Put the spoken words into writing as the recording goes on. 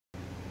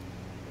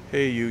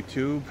Hey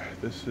YouTube,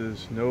 this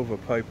is Nova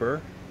Piper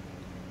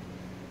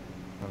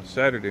on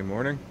Saturday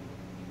morning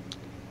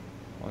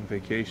on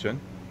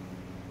vacation.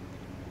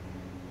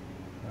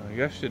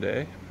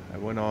 Yesterday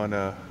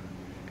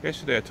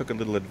I took a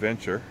little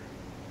adventure.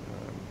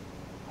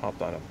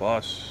 Hopped on a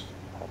bus,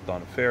 hopped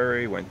on a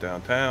ferry, went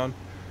downtown,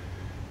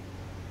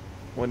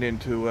 went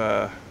into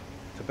a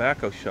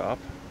tobacco shop,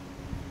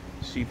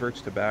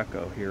 Sievert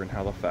Tobacco here in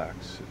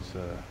Halifax. It's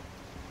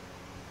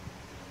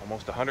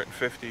almost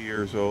 150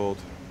 years old.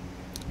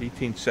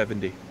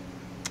 1870 is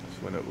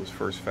when it was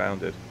first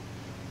founded,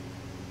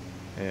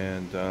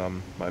 and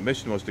my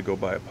mission was to go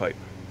buy a pipe,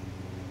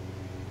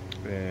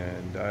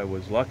 and I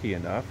was lucky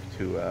enough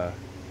to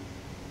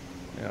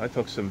I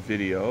took some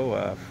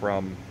video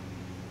from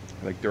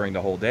during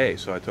the whole day,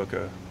 so I took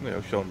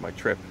showing my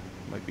trip.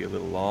 It might be a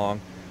little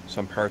long,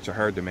 some parts are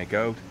hard to make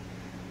out,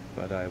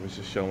 but I was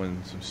just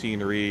showing some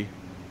scenery.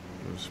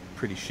 It was a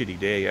pretty shitty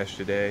day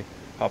yesterday.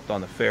 Hopped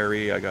on the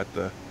ferry. I got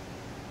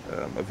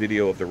a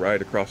video of the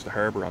ride across the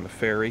harbor on the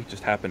ferry.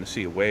 Just happened to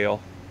see a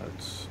whale.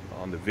 It's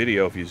on the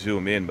video if you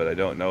zoom in, but I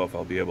don't know if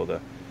I'll be able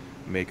to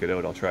make it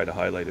out. I'll try to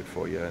highlight it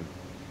for you. And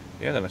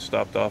yeah, then I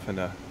stopped off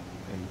into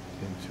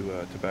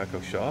a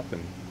tobacco shop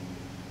and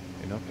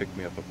picked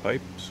me up a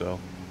pipe. So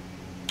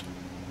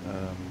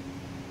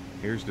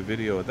here's the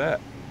video of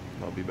that.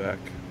 I'll be back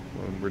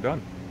when we're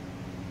done.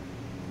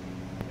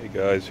 Hey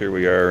guys, here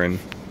we are in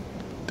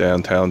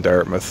downtown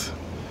Dartmouth.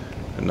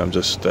 And I'm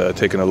just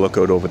taking a look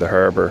out over the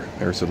harbor.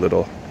 There's a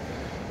little,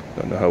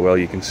 don't know how well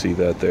you can see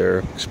that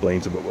there,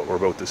 explains about what we're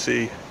about to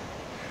see.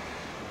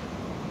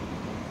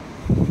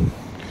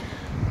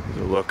 There's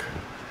a look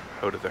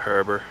out at the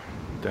harbor,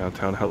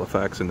 downtown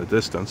Halifax in the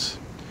distance.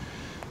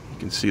 You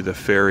can see the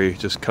ferry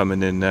just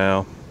coming in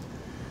now.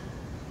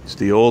 It's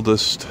the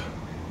oldest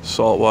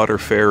saltwater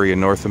ferry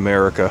in North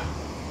America.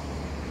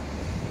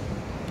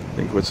 I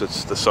think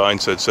the sign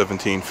said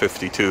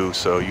 1752,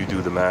 so you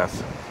do the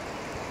math.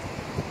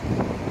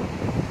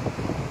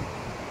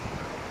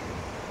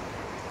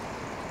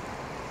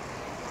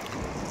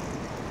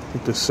 I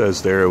think this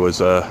says there it was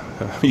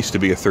used to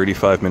be a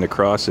 35-minute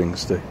crossing.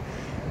 Of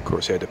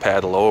course, you had to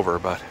paddle over,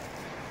 but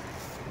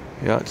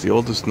yeah, it's the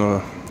oldest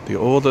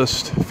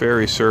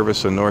ferry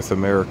service in North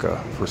America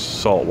for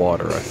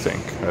saltwater. I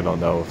think. I don't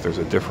know if there's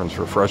a difference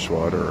for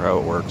freshwater or how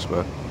it works,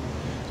 but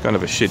it's kind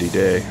of a shitty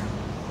day.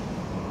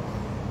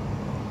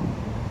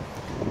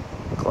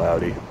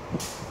 Cloudy.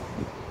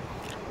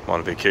 I'm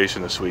on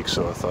vacation this week,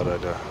 so I thought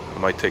I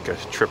might take a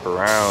trip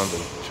around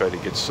and try to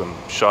get some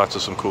shots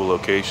of some cool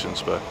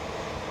locations. But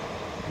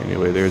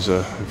anyway, there's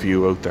a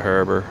view out the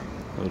harbor,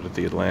 out at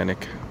the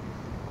Atlantic.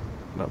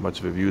 Not much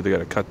of a view. They got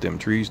to cut them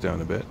trees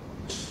down a bit.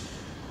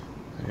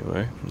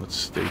 Anyway, let's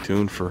stay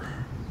tuned for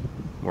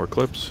more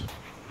clips.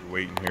 We're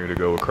waiting here to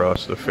go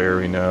across the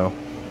ferry now.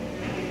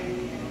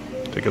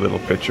 Take a little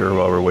picture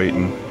while we're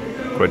waiting.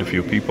 Quite a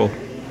few people.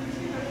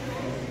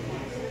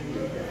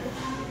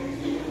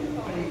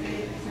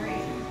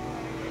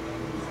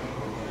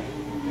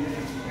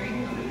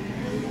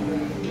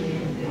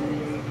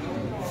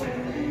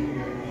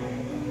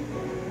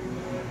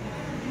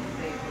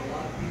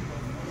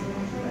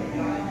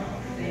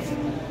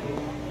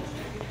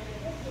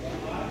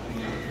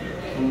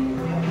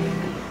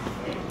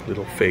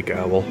 Little fake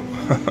owl.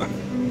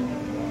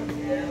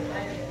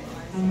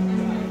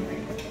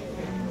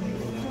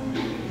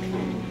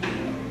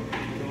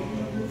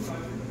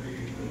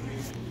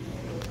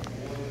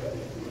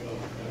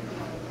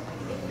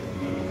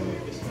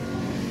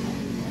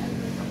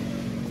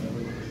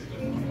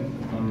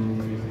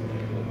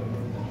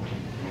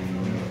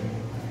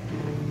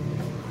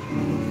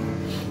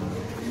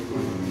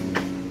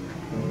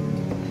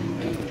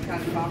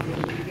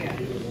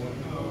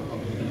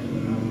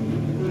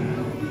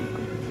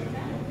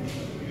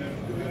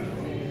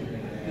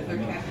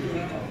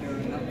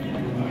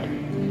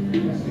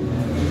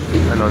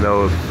 I don't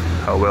know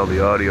how well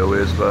the audio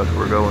is, but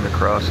we're going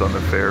across on the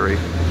ferry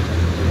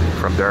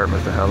from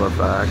Dartmouth to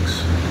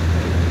Halifax.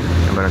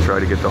 I'm going to try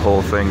to get the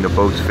whole thing. The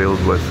boat's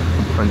filled with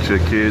a bunch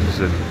of kids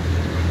and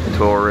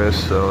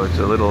tourists, so it's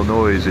a little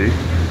noisy.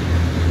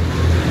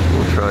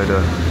 We'll try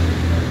to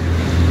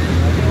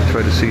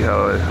see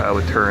how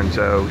it turns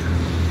out.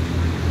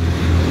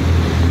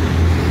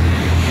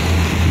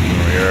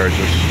 We are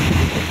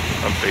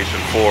I'm facing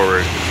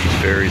forward.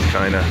 These ferries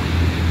kind of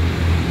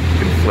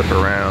can flip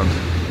around.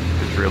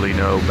 There's really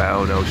no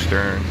bow, no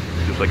stern,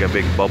 just like a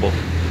big bubble.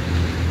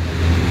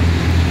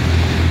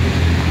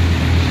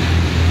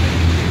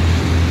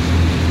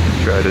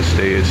 Try to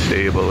stay as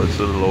stable. It's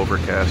a little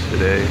overcast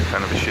today,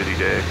 kind of a shitty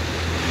day.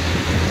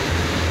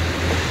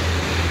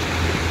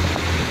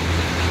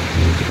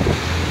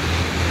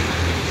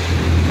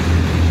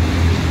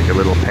 Take a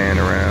little pan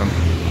around.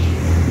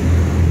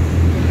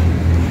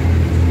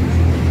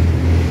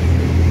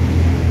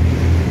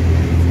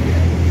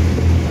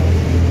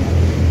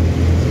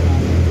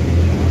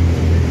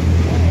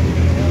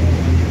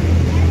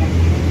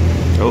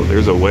 Oh,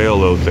 there's a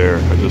whale out there.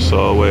 I just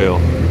saw a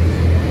whale.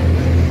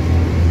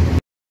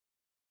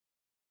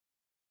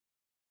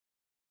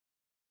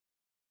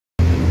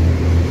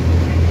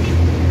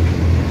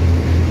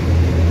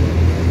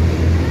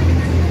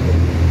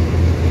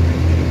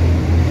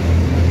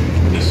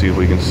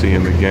 see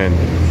him again.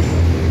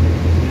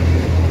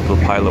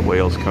 Little pilot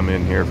whales come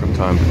in here from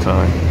time to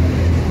time.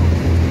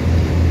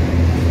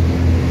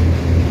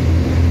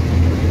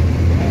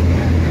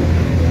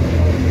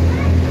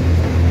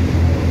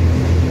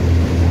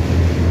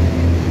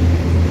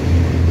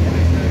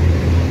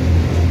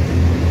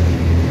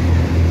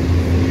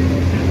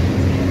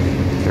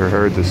 They're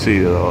hard to see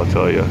though, I'll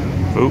tell you.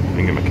 Oop, I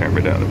can get my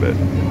camera down a bit.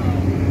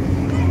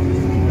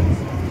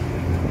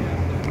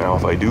 Now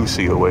if I do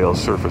see a whale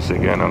surface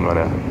again,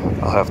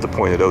 I'll have to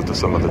point it out to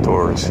some of the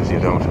tourists,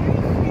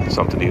 because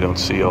something you don't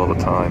see all the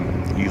time.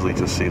 You usually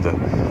just see the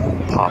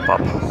pop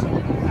up,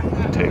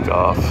 take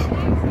off.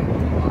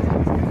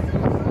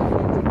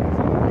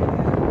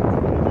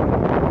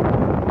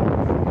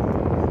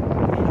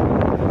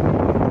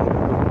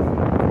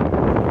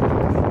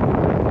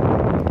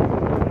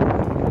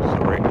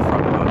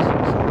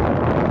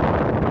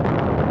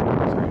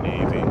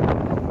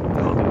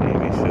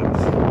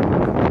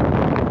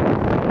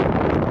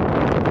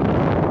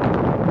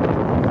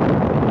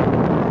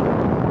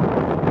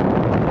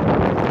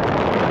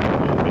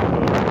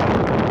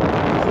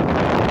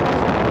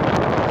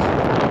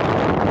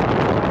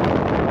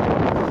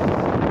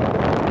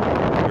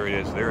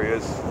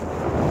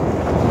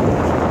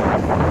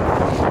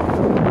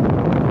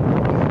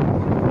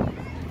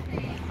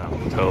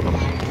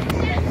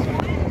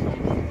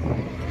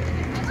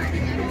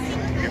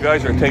 You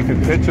guys are taking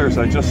pictures.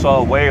 I just saw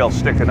a whale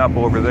sticking up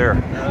over there.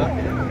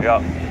 Yeah.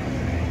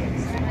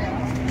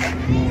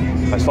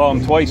 I saw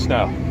him twice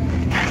now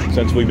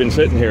since we've been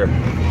sitting here.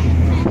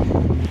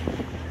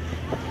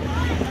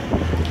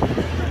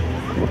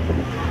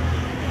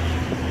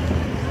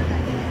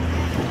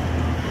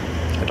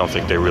 I don't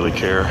think they really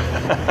care.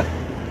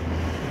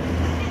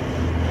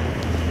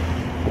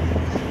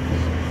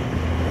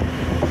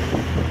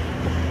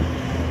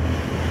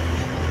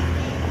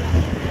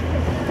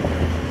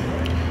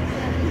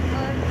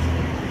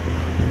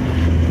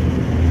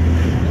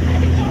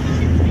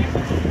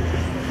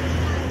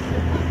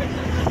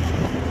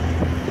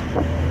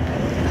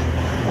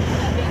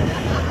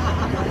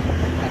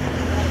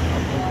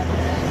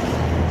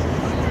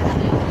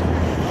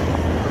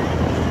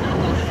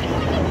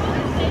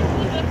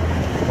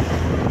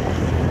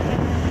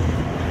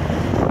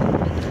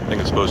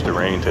 It's supposed to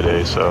rain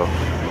today, so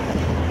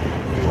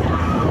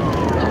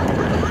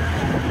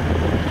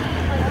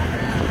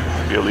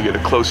be able to get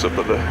a close-up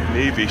of the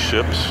Navy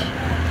ships.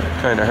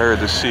 Kind of hard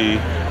to see.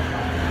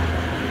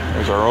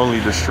 There's our only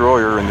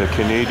destroyer in the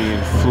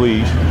Canadian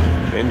fleet.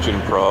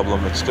 Engine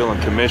problem. It's still in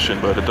commission,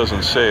 but it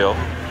doesn't sail.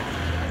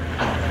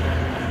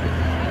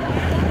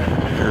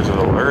 There's the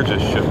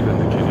largest ship in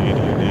the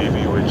Canadian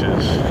Navy, which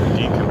is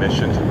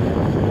decommissioned.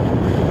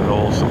 An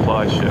old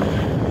supply ship.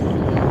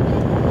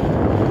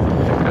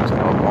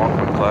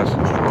 Class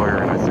destroyer,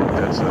 and I think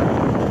that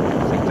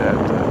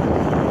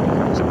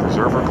is a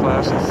preserver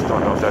class. I don't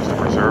know if that's the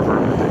preserver,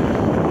 but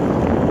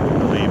I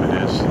believe it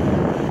is.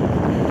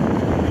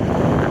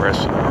 The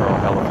rest of them are all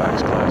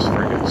Halifax class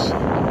frigates.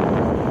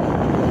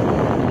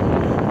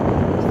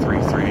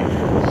 330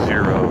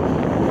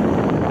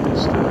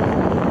 is the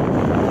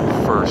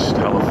first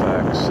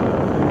Halifax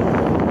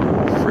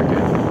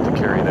frigate to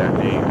carry that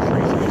name.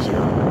 330.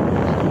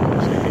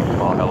 So they named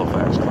them all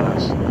Halifax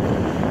class.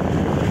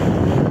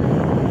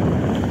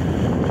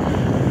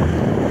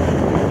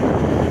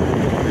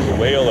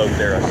 Whale out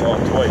there, I saw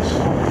him twice.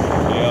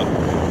 Yeah.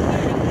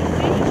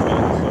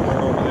 Somewhere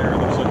over there, it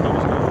looks like he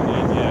was going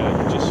in. Yeah, you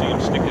can just see him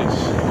stick his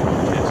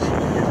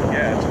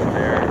gads in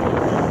there.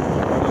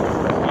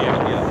 Yeah,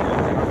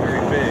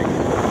 very big.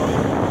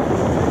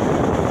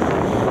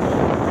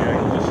 Yeah, you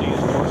can just see his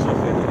dorsal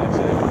fin, and that's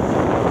it.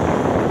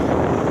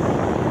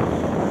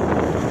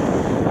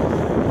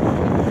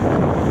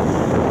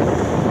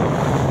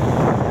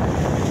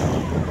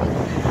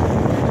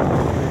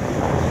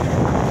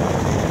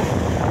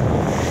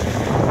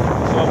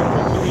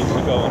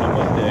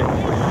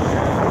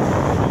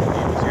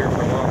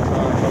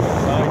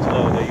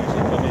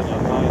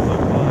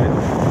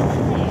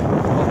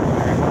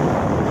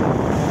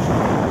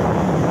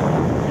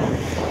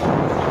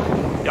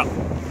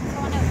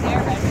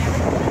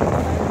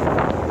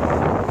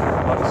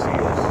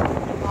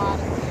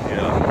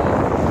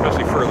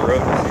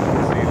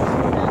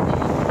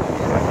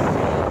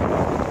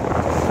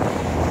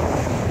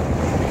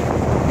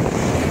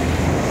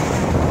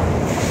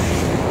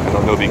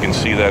 You can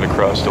see that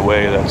across the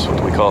way. That's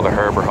what we call the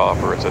harbor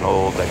hopper. It's an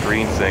old, that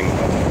green thing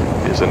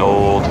is an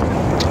old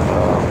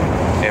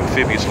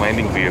amphibious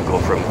landing vehicle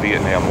from the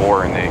Vietnam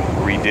War, and they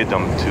redid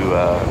them to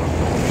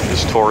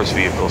this tourist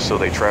vehicle, so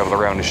they travel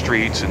around the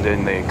streets and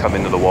then they come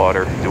into the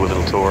water, do a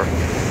little tour.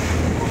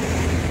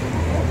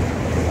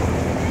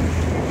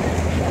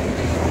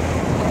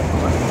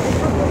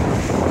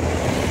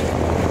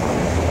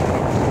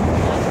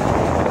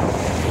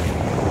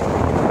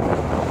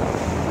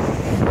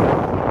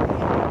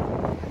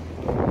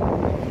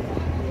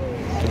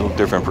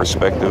 Different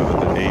perspective of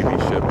the Navy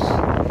ships.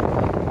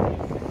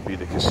 Be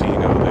the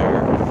casino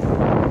there.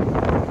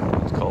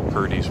 It's called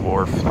Purdy's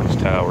Wharf. Those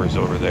towers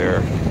over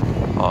there,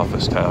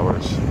 office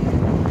towers.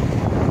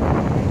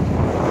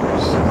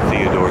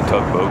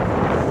 tugboat.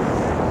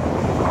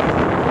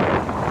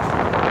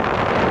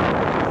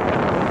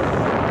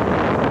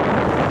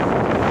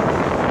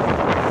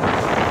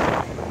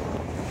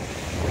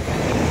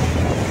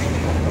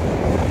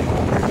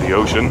 Here's the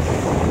ocean.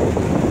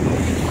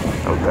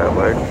 Out that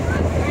way.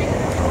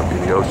 That'll be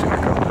the ocean. Here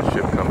comes the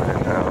ship coming in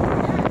now.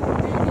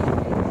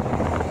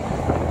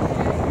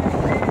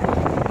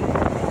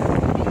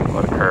 A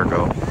lot of cargo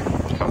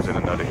comes in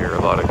and out of here. A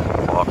lot of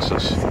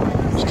boxes.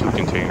 There's 2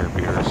 container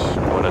piers.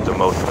 One at the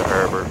mouth of the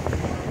harbour,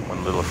 one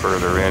a little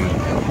further in.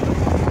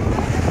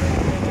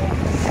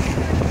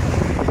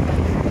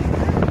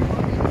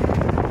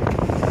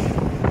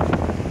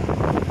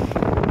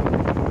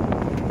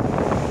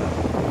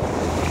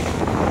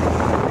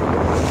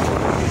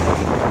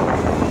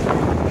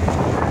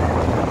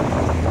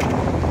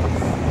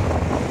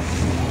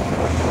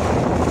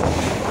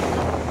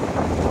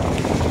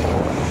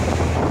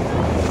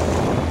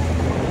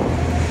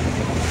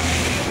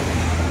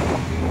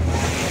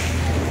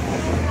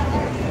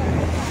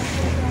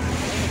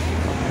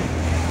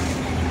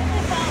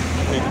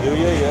 Do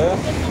you? Yeah.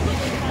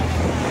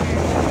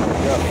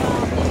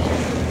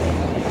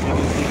 You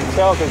can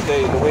tell because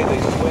the way they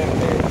swim,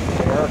 they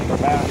arc their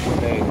back when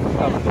they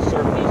come to the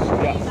surface.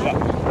 Yeah.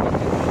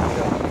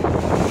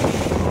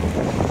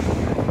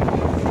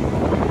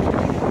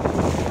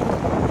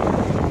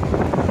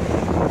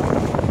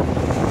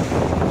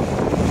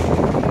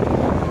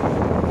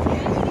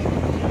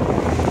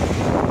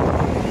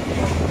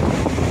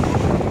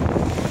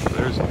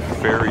 There's a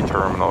ferry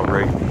terminal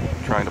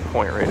trying to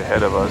point right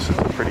ahead of us. It's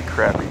a pretty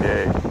crappy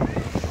day.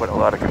 Put a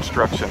lot of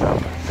construction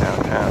up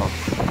downtown.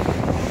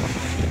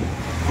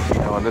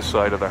 Now on this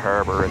side of the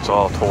harbor, it's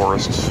all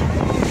tourists.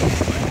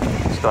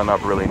 It's done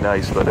up really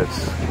nice, but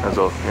it's,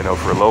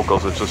 for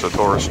locals, it's just a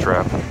tourist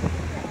trap.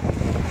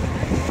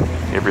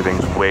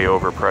 Everything's way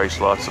overpriced.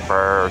 Lots of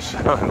bars,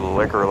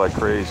 liquor like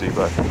crazy,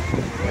 but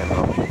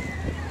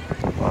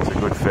lots of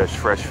good fish,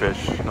 fresh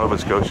fish. Nova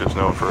Scotia's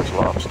known for its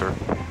lobster.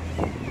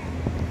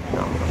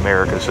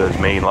 America says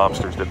Maine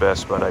lobster's the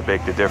best, but I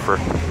beg to differ.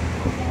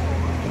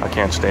 I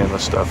can't stand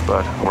this stuff,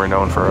 but we're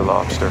known for our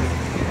lobster.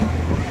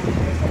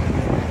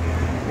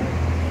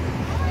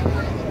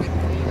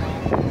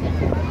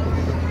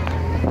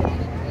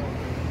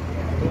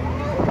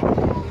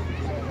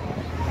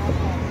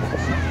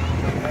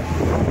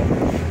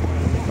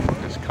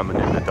 Just coming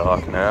in the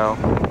dock now.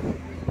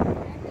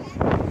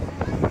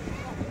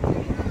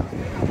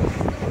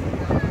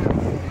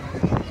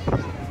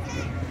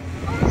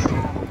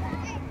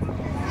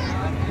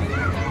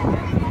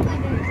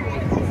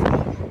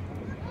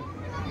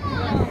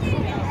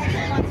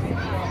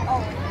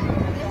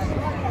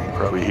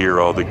 Probably hear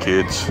all the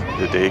kids,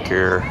 the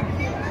daycare.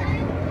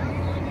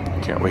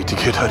 Can't wait to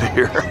get out of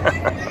here.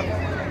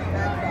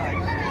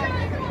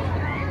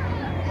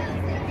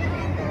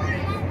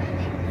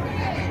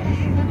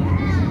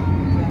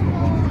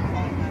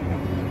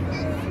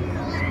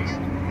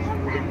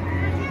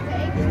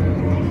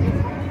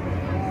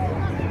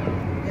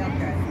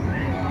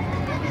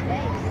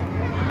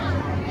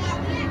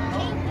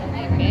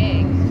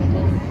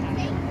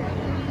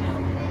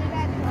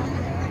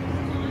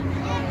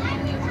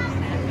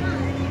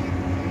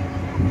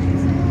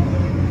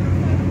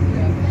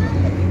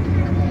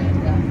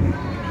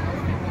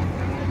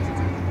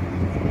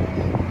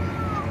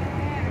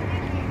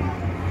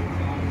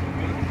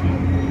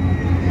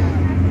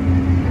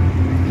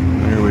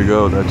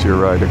 Go. That's your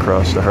ride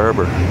across the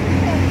harbor.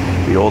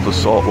 The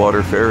oldest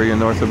saltwater ferry in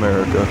North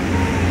America.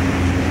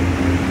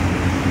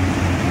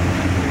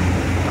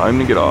 Time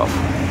to get off.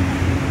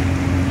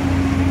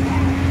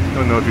 I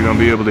don't know if you're going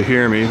to be able to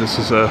hear me. This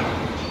is the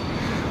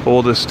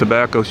oldest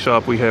tobacco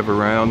shop we have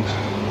around.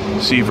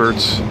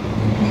 Sievert's.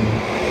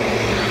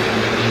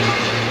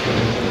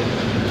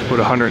 It's about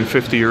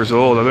 150 years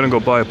old. I'm going to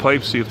go buy a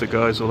pipe, see if the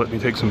guys will let me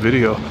take some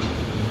video.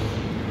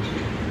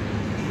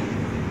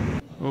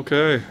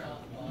 Okay.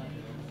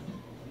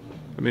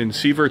 I'm in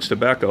Sievert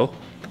Tobacco,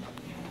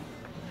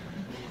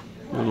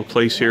 a little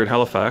place here in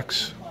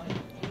Halifax.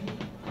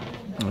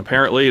 And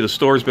apparently the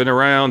store's been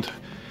around.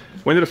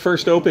 When did it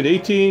first open?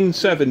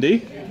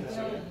 1870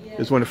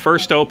 is when it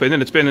first opened,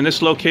 and it's been in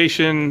this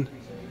location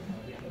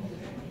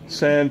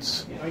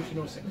since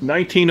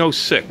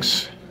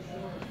 1906.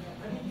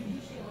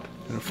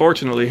 And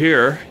unfortunately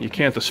here, you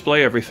can't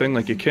display everything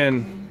like you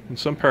can in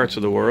some parts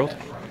of the world.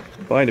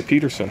 Buying a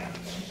Peterson.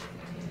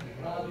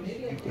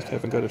 Just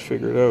haven't got it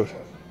figured out.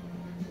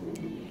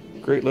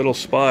 Great little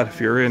spot if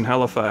you're in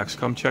Halifax.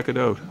 Come check it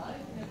out.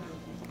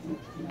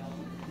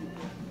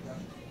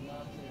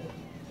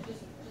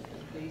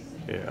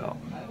 Yeah,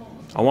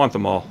 I want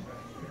them all.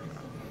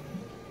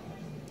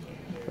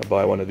 I'll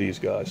buy one of these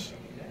guys,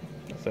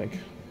 I think.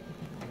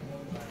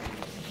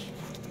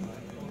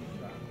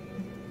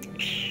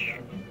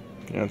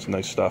 Yeah, it's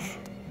nice stuff.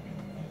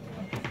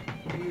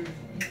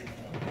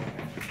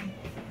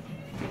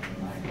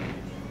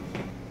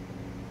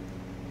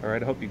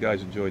 Alright, I hope you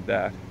guys enjoyed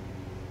that.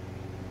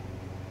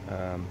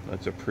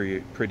 That's a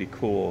pretty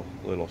cool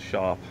little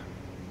shop.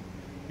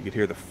 You could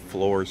hear the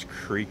floors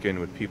creaking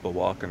with people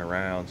walking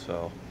around,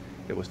 so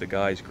it was the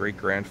guy's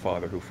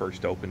great-grandfather who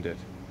first opened it.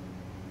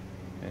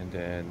 And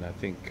then I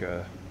think,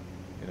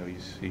 you know,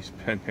 he's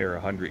been there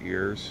 100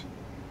 years,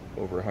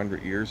 over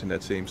 100 years in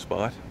that same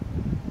spot.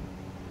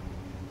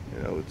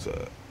 You know, it's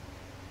what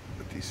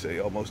do you say,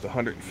 almost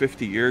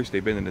 150 years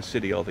they've been in the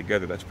city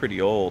altogether. That's pretty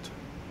old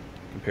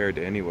compared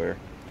to anywhere.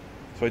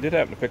 So I did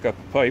happen to pick up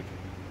a pipe.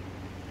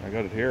 I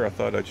got it here. I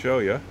thought I'd show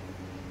you.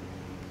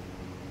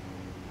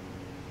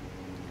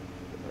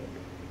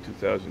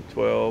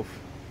 2012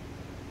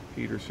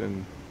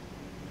 Peterson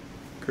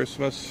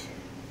Christmas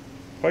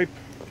pipe.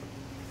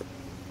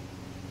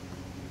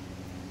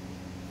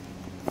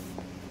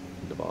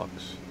 In the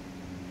box.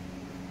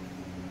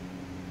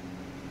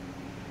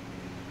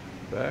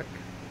 Back.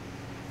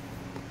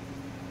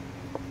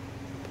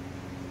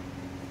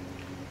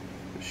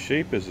 The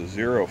shape is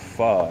a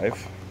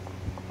 05.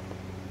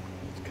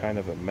 It's kind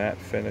of a matte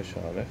finish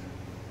on it.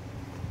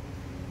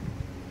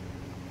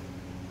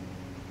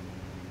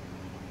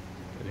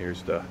 And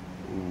here's the,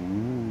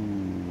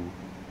 ooh,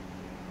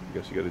 I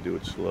guess you got to do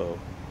it slow.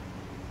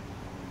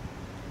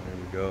 There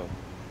we go.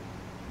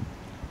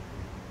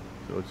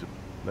 So it's a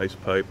nice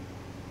pipe.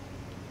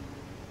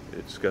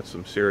 It's got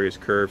some serious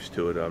curves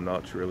to it. I'm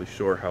not really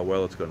sure how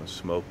well it's going to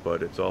smoke,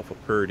 but it's awful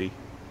purty.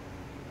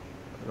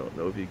 I don't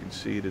know if you can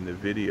see it in the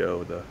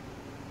video.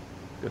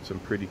 Got some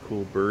pretty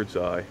cool bird's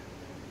eye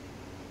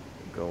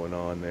going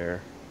on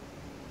there.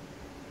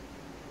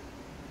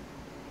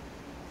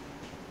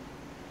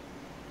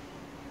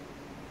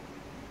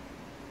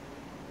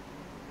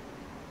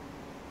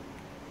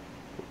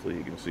 Hopefully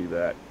you can see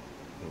that.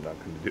 I'm not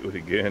going to do it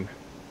again.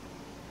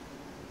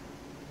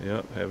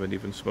 Yep, haven't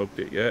even smoked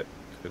it yet.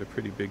 It's got a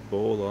pretty big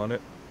bowl on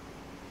it.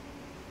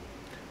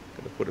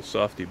 Gotta put a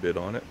softy bit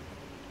on it.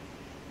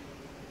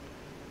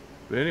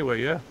 But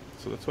anyway, yeah,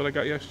 so that's what I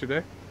got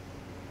yesterday.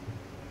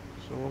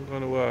 So I'm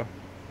going to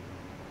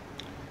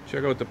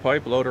check out the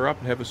pipe, load her up,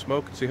 and have a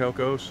smoke and see how it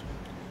goes.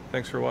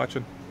 Thanks for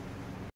watching.